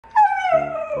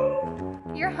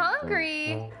you're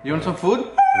hungry. You want some food?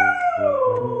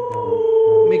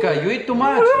 Meeka, you eat too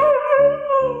much.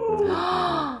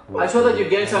 I saw that you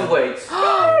gained some weight.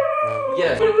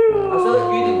 Yes. I saw that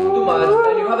you eat too much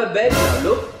and you have a belly now.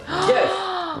 Look. Yes.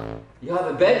 You have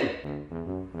a belly.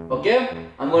 Okay?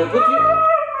 I'm going to put you...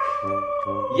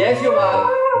 Yes, you have.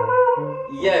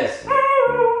 Yes.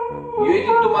 You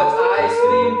eating too much ice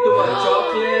cream, too much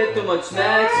chocolate, too much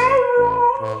snacks.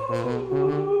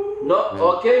 No,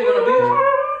 okay, you're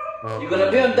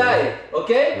gonna be on diet,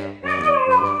 okay?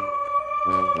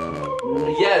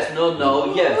 Yes,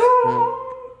 no, yes.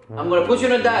 I'm gonna put you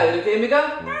on a diet, okay, Meeka?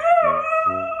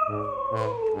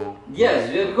 Yes,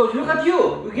 because look at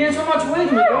you. You gained so much weight,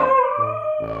 Meeka.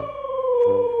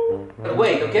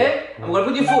 Wait, okay? I'm gonna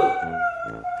put you food.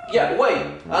 Yeah, wait.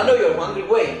 I know you're hungry.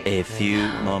 Wait. A few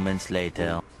moments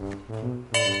later.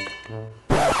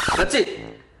 That's it.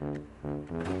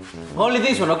 Only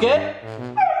this one, okay?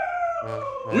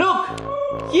 Look!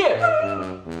 Here!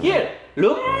 Here!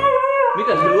 Look!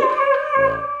 Meeka, look!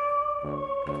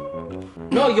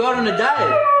 No, you're on a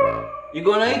diet. You're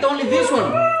gonna eat only this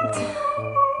one.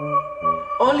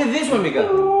 Only this one, Meeka.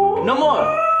 No more.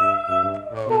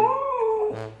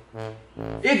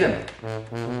 Eat them.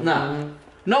 Now.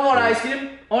 No more ice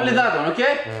cream. Only that one,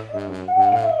 okay?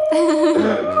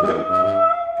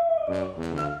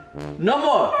 No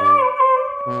more.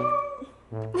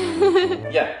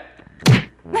 Yeah.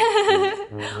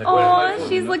 Oh,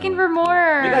 she's looking for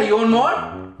more. Meeka, you want more?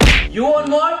 You want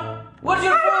more? Where's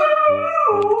your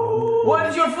food?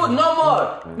 Where's your food? No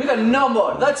more. Meeka, no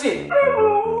more. That's it.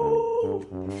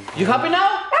 You happy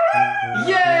now?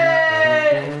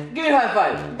 Yay! Give me a high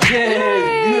five. Yay!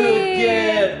 Good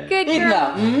girl. Good Eat girl. now.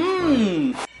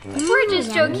 We're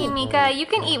just joking, Meeka. You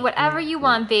can eat whatever you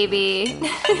want, baby.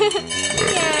 Yay!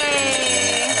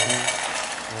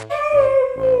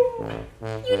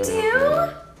 You do?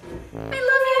 I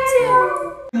love you too.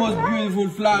 Most beautiful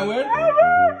flower.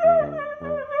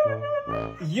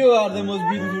 You are the most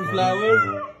beautiful flower.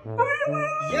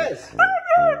 Yes.